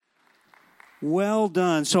Well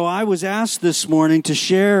done. So I was asked this morning to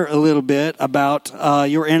share a little bit about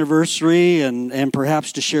your anniversary and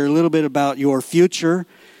perhaps to share a little bit about your future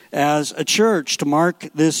as a church to mark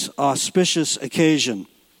this auspicious occasion.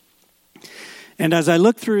 And as I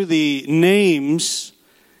look through the names,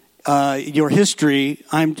 your history,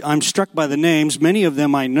 I'm struck by the names. Many of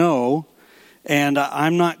them I know, and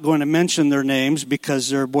I'm not going to mention their names because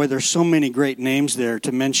there's so many great names there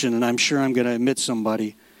to mention, and I'm sure I'm going to omit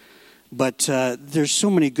somebody. But there's so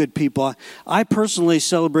many good people. I personally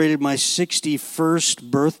celebrated my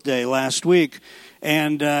 61st birthday last week,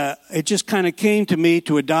 and it just kind of came to me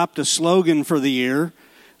to adopt a slogan for the year.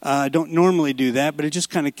 I don't normally do that, but it just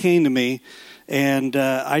kind of came to me. And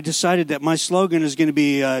I decided that my slogan is going to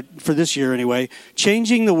be, for this year anyway,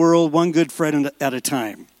 changing the world one good friend at a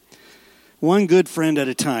time. One good friend at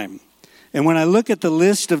a time. And when I look at the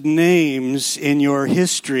list of names in your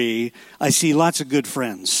history, I see lots of good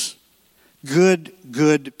friends.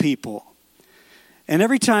 Good people. And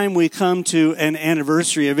every time we come to an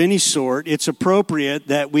anniversary of any sort, it's appropriate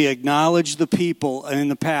that we acknowledge the people in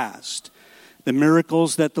the past, the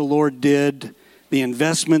miracles that the Lord did, the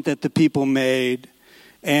investment that the people made,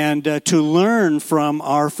 and to learn from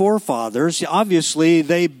our forefathers. Obviously,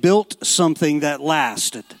 they built something that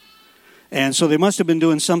lasted. And so they must have been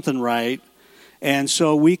doing something right. And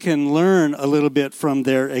so we can learn a little bit from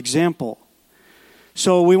their example.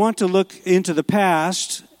 So we want to look into the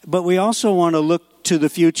past, but we also want to look to the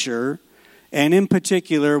future. And in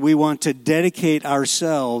particular, we want to dedicate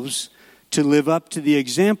ourselves to live up to the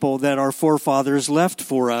example that our forefathers left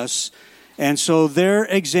for us. And so their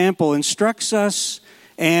example instructs us,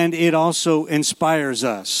 and it also inspires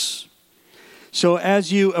us. So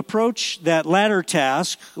as you approach that latter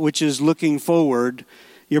task, which is looking forward,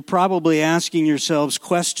 you're probably asking yourselves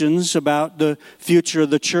questions about the future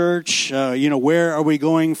of the church. Where are we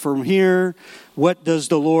going from here? What does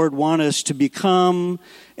the Lord want us to become?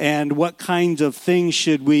 And what kinds of things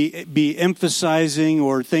should we be emphasizing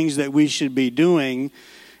or things that we should be doing?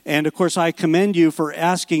 And, of course, I commend you for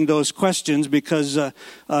asking those questions because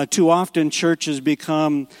too often churches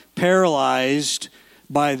become paralyzed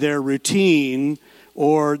by their routine,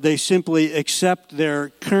 or they simply accept their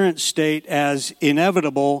current state as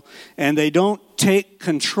inevitable, and they don't take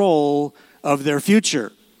control of their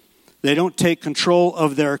future. They don't take control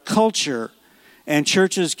of their culture. And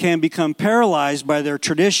churches can become paralyzed by their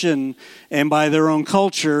tradition and by their own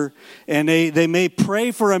culture. And they may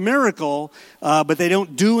pray for a miracle, but they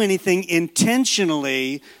don't do anything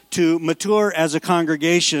intentionally to mature as a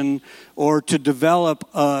congregation or to develop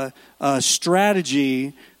a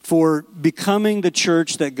strategy for becoming the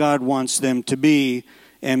church that God wants them to be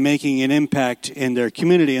and making an impact in their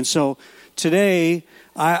community. And so today,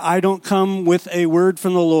 I don't come with a word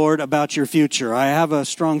from the Lord about your future. I have a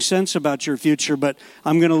strong sense about your future, but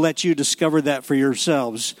I'm going to let you discover that for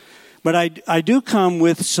yourselves. But I do come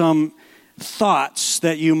with some thoughts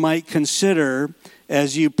that you might consider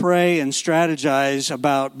as you pray and strategize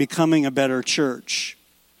about becoming a better church.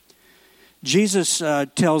 Jesus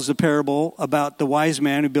tells the parable about the wise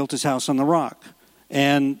man who built his house on the rock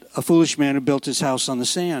and a foolish man who built his house on the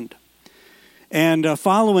sand. And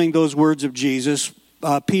following those words of Jesus,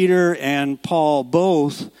 Peter and Paul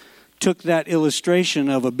both took that illustration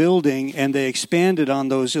of a building and they expanded on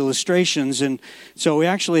those illustrations. And so we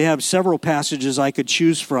actually have several passages I could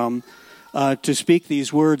choose from to speak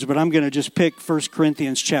these words, but I'm going to just pick 1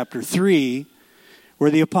 Corinthians chapter 3, where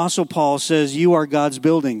the Apostle Paul says, "You are God's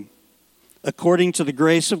building. According to the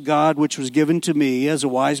grace of God which was given to me as a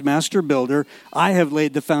wise master builder, I have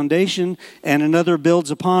laid the foundation and another builds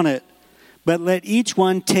upon it. But let each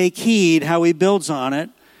one take heed how he builds on it,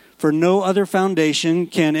 for no other foundation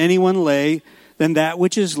can anyone lay than that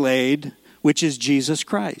which is laid, which is Jesus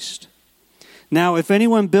Christ. Now, if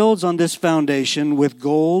anyone builds on this foundation with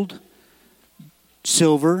gold,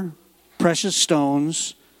 silver, precious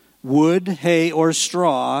stones, wood, hay, or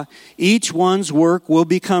straw, each one's work will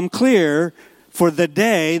become clear, for the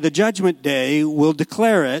judgment day, will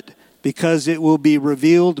declare it, because it will be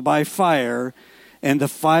revealed by fire, and the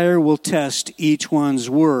fire will test each one's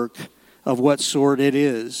work of what sort it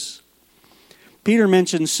is." Peter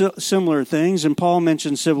mentioned similar things, and Paul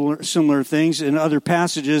mentioned similar things in other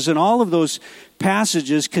passages, and all of those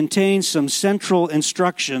passages contain some central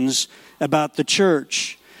instructions about the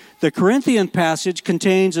church. The Corinthian passage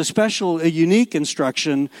contains a unique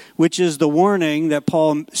instruction, which is the warning that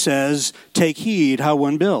Paul says, take heed how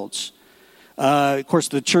one builds. Of course,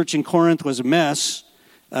 the church in Corinth was a mess.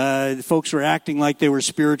 The folks were acting like they were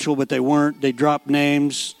spiritual, but they weren't. They dropped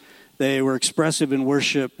names. They were expressive in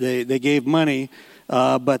worship. They gave money.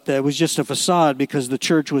 but that was just a facade because the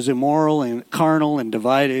church was immoral and carnal and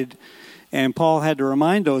divided. And Paul had to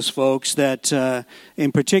remind those folks that,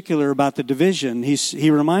 in particular, about the division. He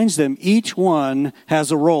reminds them each one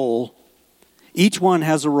has a role. Each one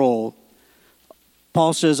has a role.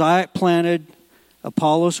 Paul says, I planted,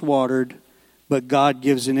 Apollos watered, but God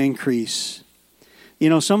gives an increase. You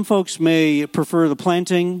know, some folks may prefer the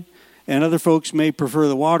planting, and other folks may prefer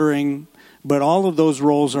the watering, but all of those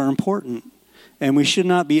roles are important. And we should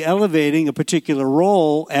not be elevating a particular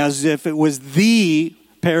role as if it was the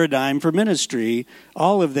paradigm for ministry.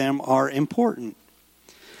 All of them are important.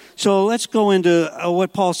 So let's go into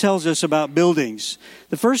what Paul tells us about buildings.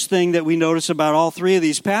 The first thing that we notice about all three of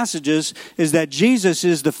these passages is that Jesus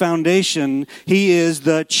is the foundation. He is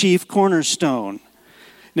the chief cornerstone.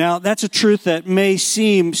 Now, that's a truth that may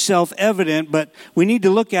seem self-evident, but we need to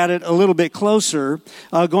look at it a little bit closer.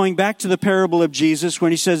 Going back to the parable of Jesus,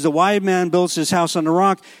 when he says the wise man builds his house on the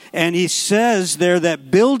rock, and he says there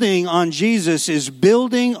that building on Jesus is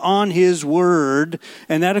building on his word,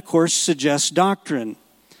 and that, of course, suggests doctrine.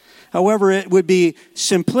 However, it would be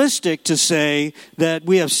simplistic to say that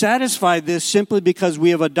we have satisfied this simply because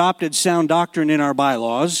we have adopted sound doctrine in our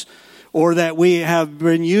bylaws, or that we have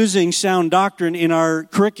been using sound doctrine in our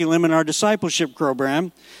curriculum, in our discipleship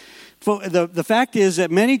program. The fact is that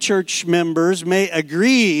many church members may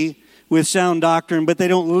agree with sound doctrine, but they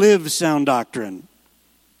don't live sound doctrine.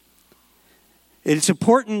 It's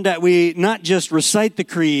important that we not just recite the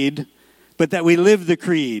creed, but that we live the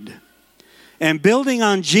creed. And building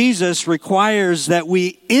on Jesus requires that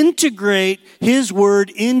we integrate his word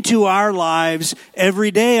into our lives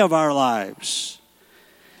every day of our lives.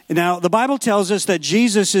 Now, the Bible tells us that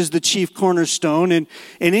Jesus is the chief cornerstone, and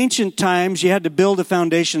in ancient times, you had to build a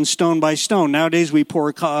foundation stone by stone. Nowadays, we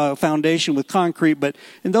pour a foundation with concrete, but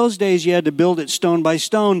in those days, you had to build it stone by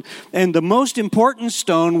stone, and the most important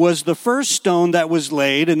stone was the first stone that was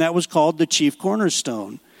laid, and that was called the chief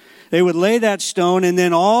cornerstone. They would lay that stone, and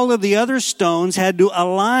then all of the other stones had to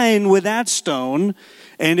align with that stone.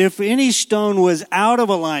 And if any stone was out of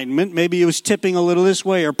alignment, maybe it was tipping a little this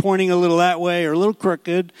way or pointing a little that way or a little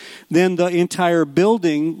crooked, then the entire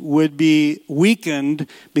building would be weakened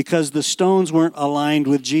because the stones weren't aligned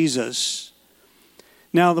with Jesus.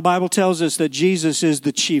 Now, the Bible tells us that Jesus is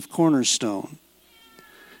the chief cornerstone.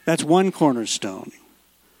 That's one cornerstone.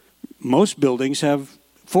 Most buildings have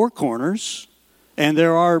 4 corners, and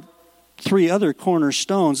there are 3 other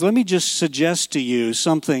cornerstones. Let me just suggest to you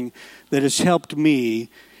something that has helped me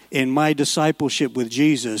in my discipleship with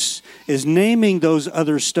Jesus, is naming those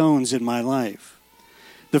other stones in my life.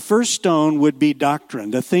 The first stone would be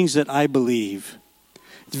doctrine, the things that I believe.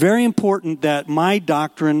 It's very important that my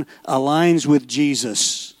doctrine aligns with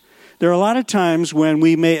Jesus. There are a lot of times when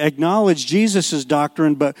we may acknowledge Jesus'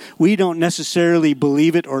 doctrine, but we don't necessarily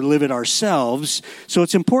believe it or live it ourselves. So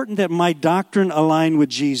it's important that my doctrine align with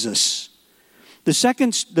Jesus.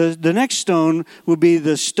 The next stone would be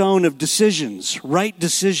the stone of decisions, right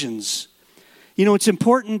decisions. You know, it's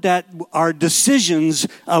important that our decisions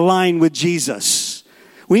align with Jesus.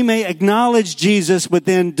 We may acknowledge Jesus, but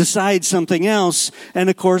then decide something else, and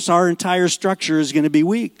of course our entire structure is going to be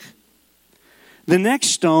weak. The next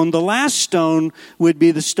stone, the last stone, would be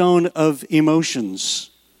the stone of emotions.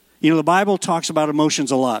 You know, the Bible talks about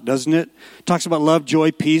emotions a lot, doesn't it? It talks about love,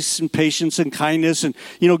 joy, peace, and patience, and kindness. And,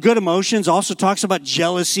 you know, good emotions. Also talks about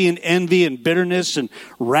jealousy and envy and bitterness and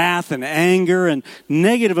wrath and anger and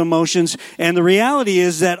negative emotions. And the reality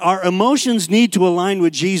is that our emotions need to align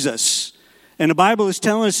with Jesus. And the Bible is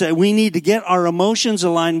telling us that we need to get our emotions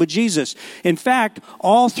aligned with Jesus. In fact,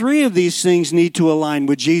 all 3 of these things need to align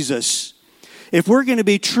with Jesus. If we're going to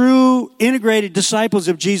be true, integrated disciples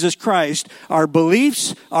of Jesus Christ, our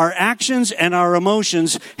beliefs, our actions, and our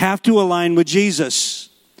emotions have to align with Jesus.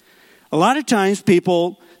 A lot of times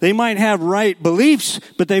people, they might have right beliefs,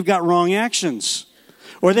 but they've got wrong actions.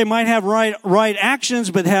 Or they might have right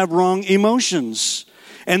actions, but have wrong emotions.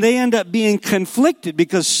 And they end up being conflicted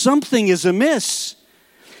because something is amiss.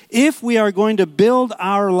 If we are going to build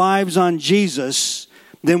our lives on Jesus,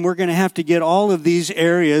 then we're going to have to get all of these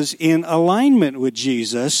areas in alignment with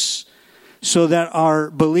Jesus so that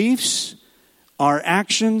our beliefs, our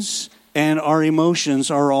actions, and our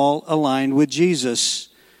emotions are all aligned with Jesus.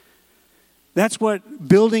 That's what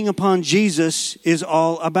building upon Jesus is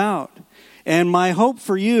all about. And my hope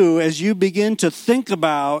for you as you begin to think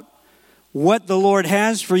about what the Lord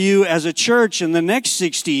has for you as a church in the next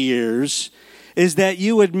 60 years is that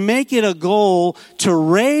you would make it a goal to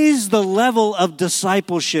raise the level of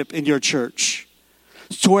discipleship in your church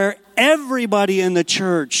to where everybody in the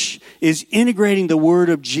church is integrating the word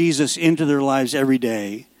of Jesus into their lives every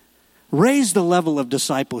day. Raise the level of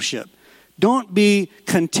discipleship. Don't be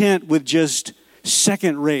content with just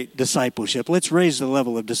second-rate discipleship. Let's raise the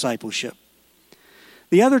level of discipleship.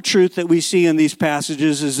 The other truth that we see in these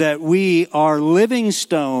passages is that we are living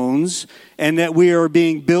stones and that we are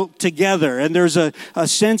being built together. And there's a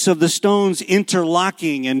sense of the stones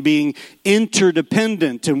interlocking and being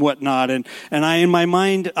interdependent and whatnot. And in my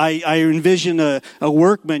mind, I envision a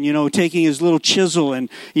workman, taking his little chisel and,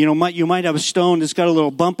 you might have a stone that's got a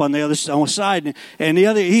little bump on the other side. And the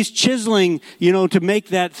other, he's chiseling, to make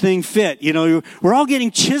that thing fit. We're all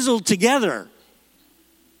getting chiseled together.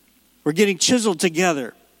 We're getting chiseled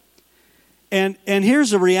together. And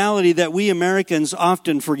here's a reality that we Americans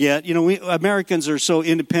often forget. We Americans are so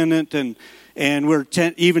independent and we're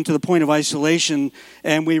even to the point of isolation.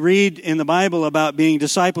 And we read in the Bible about being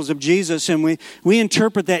disciples of Jesus, and we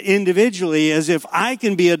interpret that individually as if I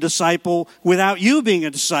can be a disciple without you being a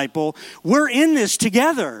disciple. We're in this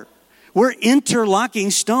together. We're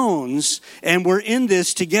interlocking stones, and we're in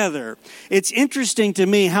this together. It's interesting to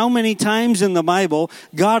me how many times in the Bible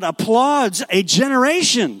God applauds a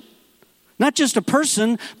generation. Not just a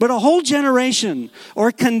person, but a whole generation,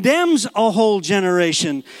 or condemns a whole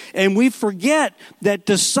generation. And we forget that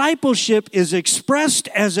discipleship is expressed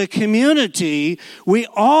as a community. We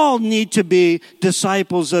all need to be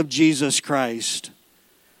disciples of Jesus Christ.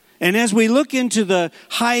 And as we look into the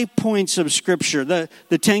high points of Scripture, the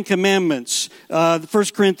Ten Commandments, 1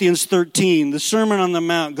 Corinthians 13, the Sermon on the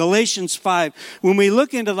Mount, Galatians 5, when we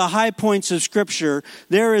look into the high points of Scripture,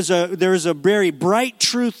 there is a very bright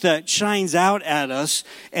truth that shines out at us,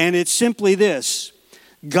 and it's simply this: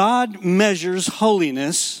 God measures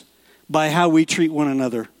holiness by how we treat one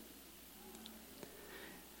another.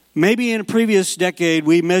 Maybe in a previous decade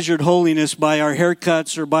we measured holiness by our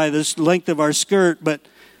haircuts or by the length of our skirt, but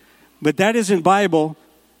that isn't Bible.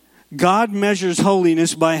 God measures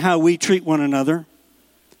holiness by how we treat one another.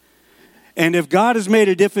 And if God has made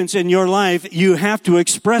a difference in your life, you have to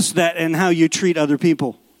express that in how you treat other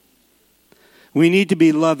people. We need to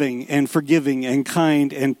be loving and forgiving and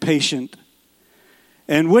kind and patient.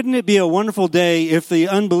 And wouldn't it be a wonderful day if the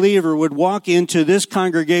unbeliever would walk into this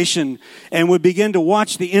congregation and would begin to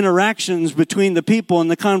watch the interactions between the people and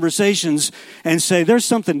the conversations and say, there's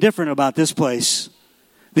something different about this place.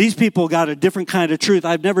 These people got a different kind of truth.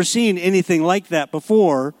 I've never seen anything like that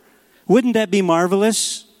before. Wouldn't that be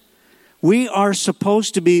marvelous? We are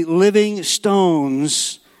supposed to be living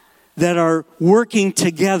stones that are working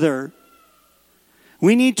together.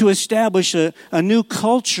 We need to establish a new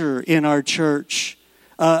culture in our church,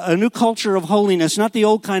 a new culture of holiness, not the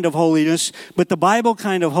old kind of holiness, but the Bible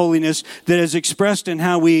kind of holiness that is expressed in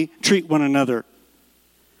how we treat one another.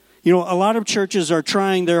 A lot of churches are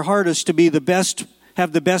trying their hardest to be the best,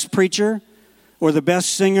 have the best preacher or the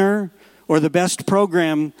best singer or the best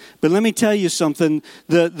program. But let me tell you something.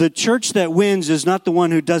 The church that wins is not the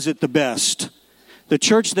one who does it the best. The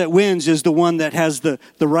church that wins is the one that has the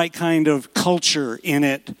right kind of culture in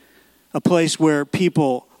it. A place where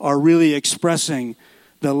people are really expressing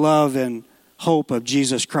the love and hope of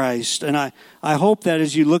Jesus Christ. And I hope that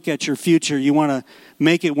as you look at your future, you want to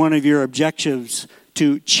make it one of your objectives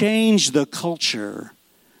to change the culture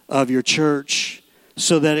of your church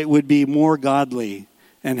so that it would be more godly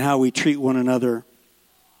in how we treat one another.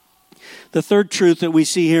 The third truth that we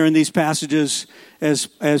see here in these passages, as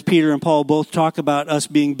Peter and Paul both talk about us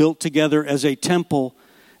being built together as a temple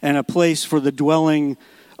and a place for the dwelling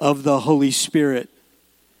of the Holy Spirit.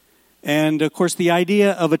 And of course, the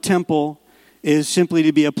idea of a temple is simply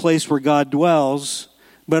to be a place where God dwells,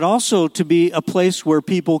 but also to be a place where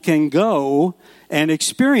people can go and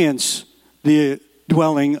experience the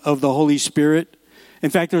dwelling of the Holy Spirit. In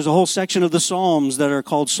fact, there's a whole section of the Psalms that are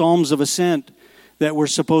called Psalms of Ascent that were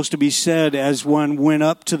supposed to be said as one went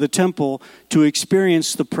up to the temple to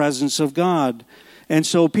experience the presence of God. And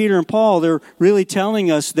so Peter and Paul, they're really telling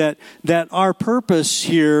us that our purpose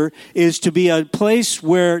here is to be a place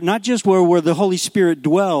where, not just where the Holy Spirit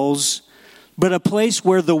dwells, but a place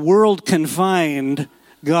where the world can find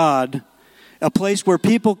God, a place where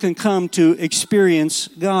people can come to experience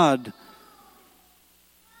God.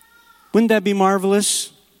 Wouldn't that be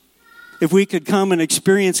marvelous? If we could come and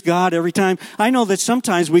experience God every time. I know that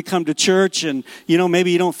sometimes we come to church and,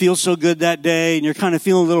 maybe you don't feel so good that day and you're kind of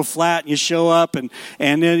feeling a little flat and you show up and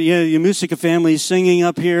then your Musica family is singing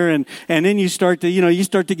up here and then you start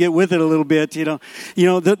to get with it a little bit,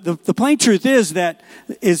 The plain truth is that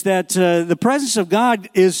the presence of God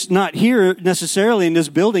is not here necessarily in this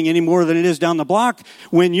building any more than it is down the block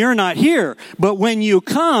when you're not here. But when you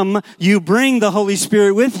come, you bring the Holy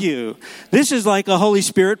Spirit with you. This is like a Holy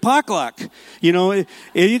Spirit potluck. potluck.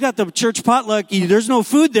 If you got the church potluck, there's no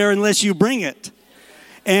food there unless you bring it.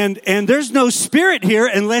 And there's no Spirit here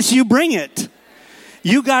unless you bring it.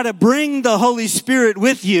 You got to bring the Holy Spirit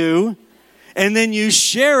with you, and then you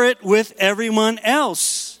share it with everyone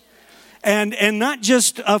else. And not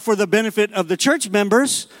just for the benefit of the church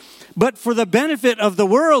members, but for the benefit of the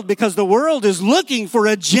world, because the world is looking for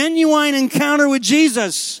a genuine encounter with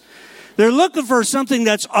Jesus. They're looking for something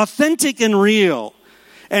that's authentic and real.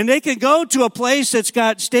 And they can go to a place that's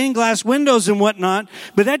got stained glass windows and whatnot,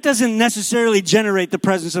 but that doesn't necessarily generate the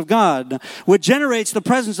presence of God. What generates the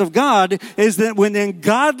presence of God is that when then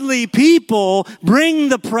godly people bring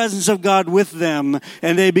the presence of God with them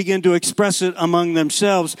and they begin to express it among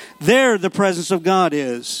themselves, there the presence of God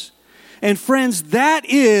is. And friends, that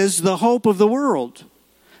is the hope of the world.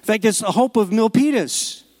 In fact, it's the hope of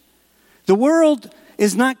Milpitas. The world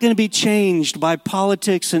is not going to be changed by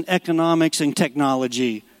politics and economics and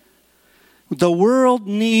technology. The world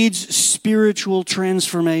needs spiritual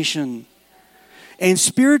transformation. And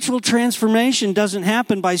spiritual transformation doesn't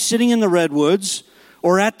happen by sitting in the redwoods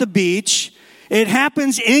or at the beach. It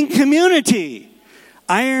happens in community.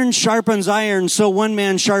 Iron sharpens iron, so one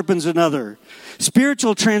man sharpens another.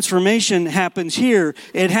 Spiritual transformation happens here.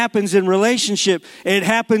 It happens in relationship. It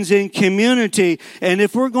happens in community. And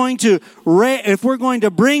if we're going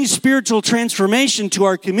to bring spiritual transformation to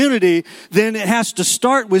our community, then it has to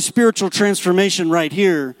start with spiritual transformation right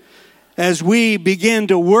here. As we begin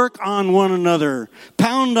to work on one another,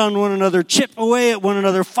 pound on one another, chip away at one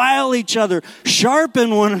another, file each other,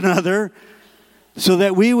 sharpen one another, so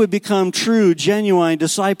that we would become true, genuine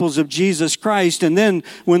disciples of Jesus Christ. And then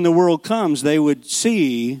when the world comes, they would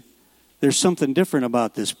see there's something different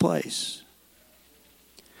about this place.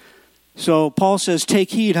 So Paul says,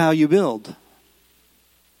 take heed how you build.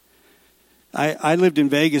 I lived in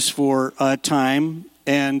Vegas for a time.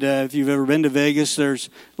 And if you've ever been to Vegas, there's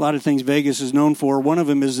a lot of things Vegas is known for. One of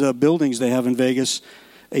them is the buildings they have in Vegas.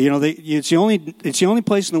 It's the only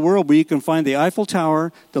place in the world where you can find the Eiffel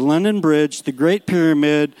Tower, the London Bridge, the Great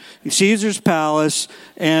Pyramid, Caesar's Palace,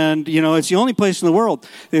 and it's the only place in the world.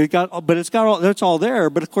 That's all there.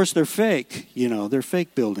 But of course they're fake. They're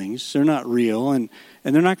fake buildings. They're not real, and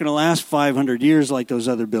they're not going to last 500 years like those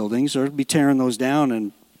other buildings. Or be tearing those down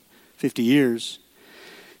in 50 years.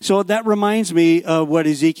 So that reminds me of what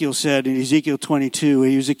Ezekiel said in Ezekiel 22.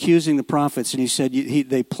 He was accusing the prophets, and he said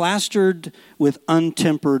they plastered with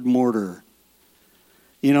untempered mortar.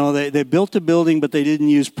 They built a building, but they didn't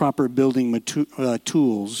use proper building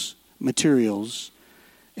materials.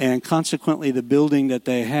 And consequently, the building that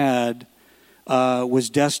they had was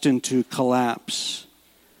destined to collapse.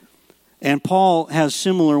 And Paul has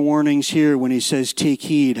similar warnings here when he says, take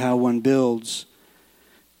heed how one builds.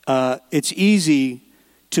 It's easy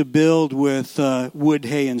to build with wood,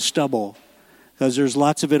 hay, and stubble, because there's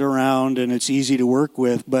lots of it around and it's easy to work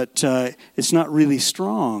with, but it's not really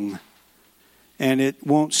strong, and it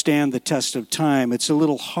won't stand the test of time. It's a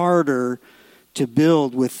little harder to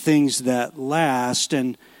build with things that last.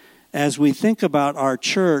 And as we think about our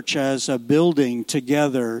church as a building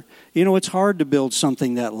together, it's hard to build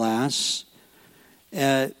something that lasts,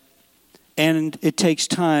 and it takes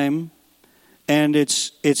time. And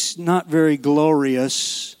it's not very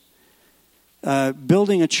glorious.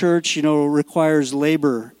 Building a church, requires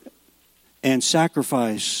labor and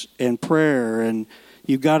sacrifice and prayer. And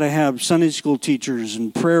you've got to have Sunday school teachers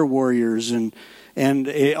and prayer warriors. And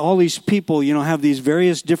all these people, have these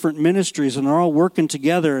various different ministries, and they're all working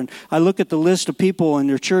together. And I look at the list of people in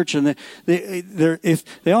your church, and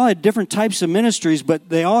they all had different types of ministries, but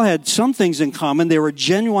they all had some things in common. They were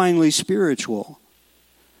genuinely spiritual.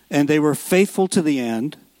 And they were faithful to the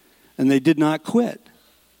end, and they did not quit.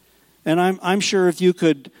 And I'm sure if you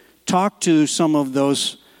could talk to some of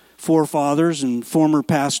those forefathers and former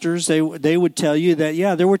pastors, they would tell you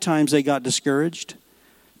that, there were times they got discouraged.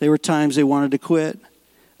 There were times they wanted to quit,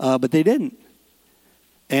 but they didn't.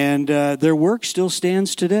 And their work still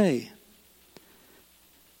stands today.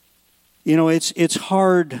 It's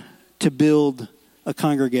hard to build a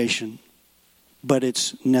congregation, but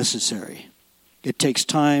it's necessary. It takes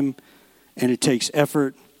time, and it takes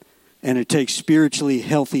effort, and it takes spiritually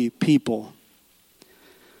healthy people.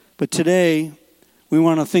 But today, we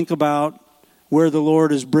want to think about where the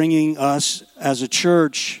Lord is bringing us as a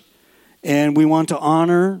church, and we want to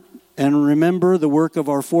honor and remember the work of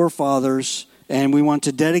our forefathers, and we want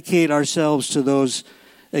to dedicate ourselves to those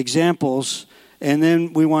examples, and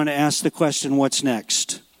then we want to ask the question, what's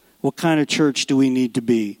next? What kind of church do we need to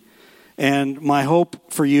be? And my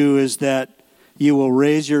hope for you is that you will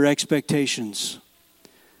raise your expectations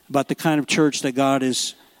about the kind of church that God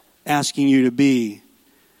is asking you to be.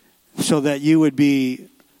 so that you would be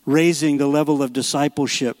raising the level of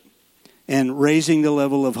discipleship and raising the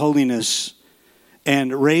level of holiness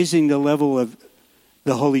and raising the level of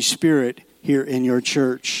the Holy Spirit here in your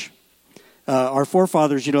church. Our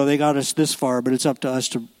forefathers, they got us this far, but it's up to us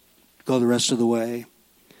to go the rest of the way.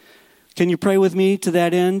 Can you pray with me to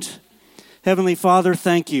that end? Heavenly Father,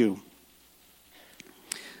 thank you.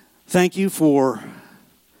 Thank you for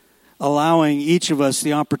allowing each of us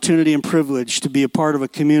the opportunity and privilege to be a part of a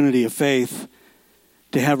community of faith,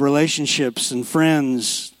 to have relationships and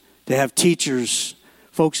friends, to have teachers,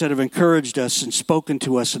 folks that have encouraged us and spoken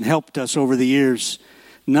to us and helped us over the years.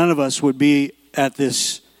 None of us would be at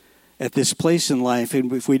this place in life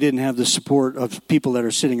if we didn't have the support of people that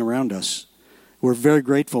are sitting around us. We're very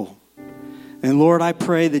grateful. And Lord, I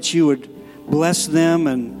pray that you would bless them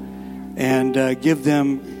and give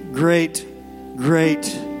them great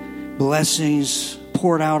blessings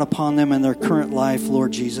poured out upon them in their current life,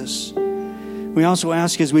 Lord Jesus. We also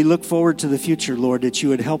ask as we look forward to the future, Lord, that you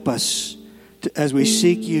would help us as we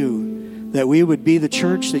seek you, that we would be the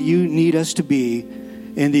church that you need us to be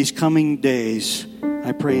in these coming days.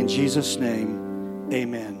 I pray in Jesus' name,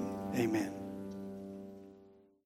 amen. Amen.